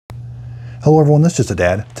Hello everyone, this is just a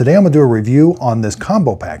dad. Today I'm going to do a review on this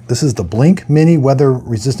combo pack. This is the Blink Mini Weather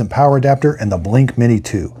Resistant Power Adapter and the Blink Mini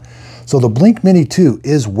 2. So the Blink Mini 2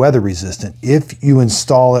 is weather resistant if you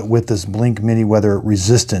install it with this Blink Mini Weather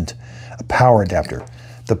Resistant Power Adapter.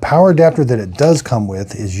 The power adapter that it does come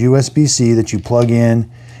with is USB-C that you plug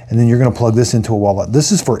in, and then you're going to plug this into a wall.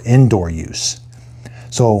 This is for indoor use.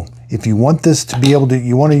 So if you want this to be able to,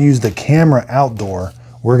 you want to use the camera outdoor,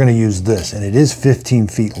 we're going to use this, and it is 15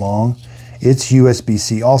 feet long. It's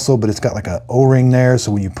USB-C also, but it's got like an O-ring there,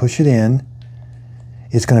 so when you push it in,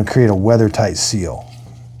 it's going to create a weather-tight seal.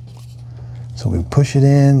 So we push it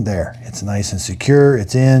in, there. It's nice and secure,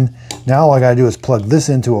 it's in. Now all I got to do is plug this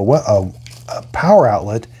into a power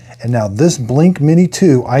outlet, and now this Blink Mini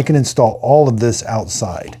 2, I can install all of this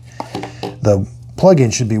outside. The plug-in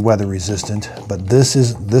should be weather resistant, but this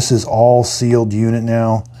is all sealed unit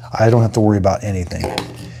now. I don't have to worry about anything.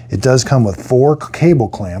 It does come with 4 cable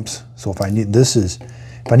clamps. So if I need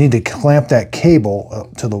to clamp that cable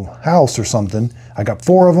up to the house or something, I got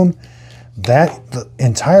 4 of them. The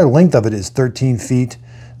entire length of it is 13 feet.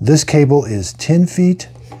 This cable is 10 feet,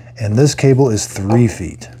 and this cable is 3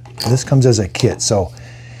 feet. This comes as a kit, so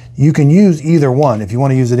you can use either one. If you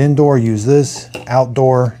want to use it indoor, use this.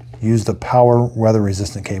 Outdoor, use the power weather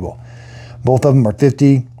resistant cable. Both of them are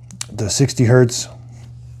 50 to 60 hertz,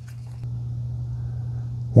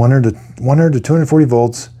 100 to 240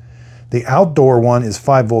 volts. The outdoor one is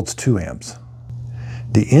 5 volts, 2 amps.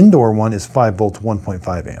 The indoor one is 5 volts,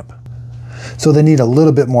 1.5 amp. So they need a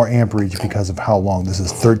little bit more amperage because of how long. This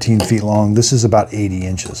is 13 feet long. This is about 80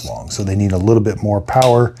 inches long. So they need a little bit more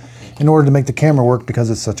power in order to make the camera work because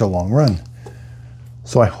it's such a long run.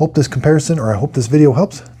 So I hope this comparison, or I hope this video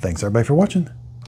helps. Thanks everybody for watching.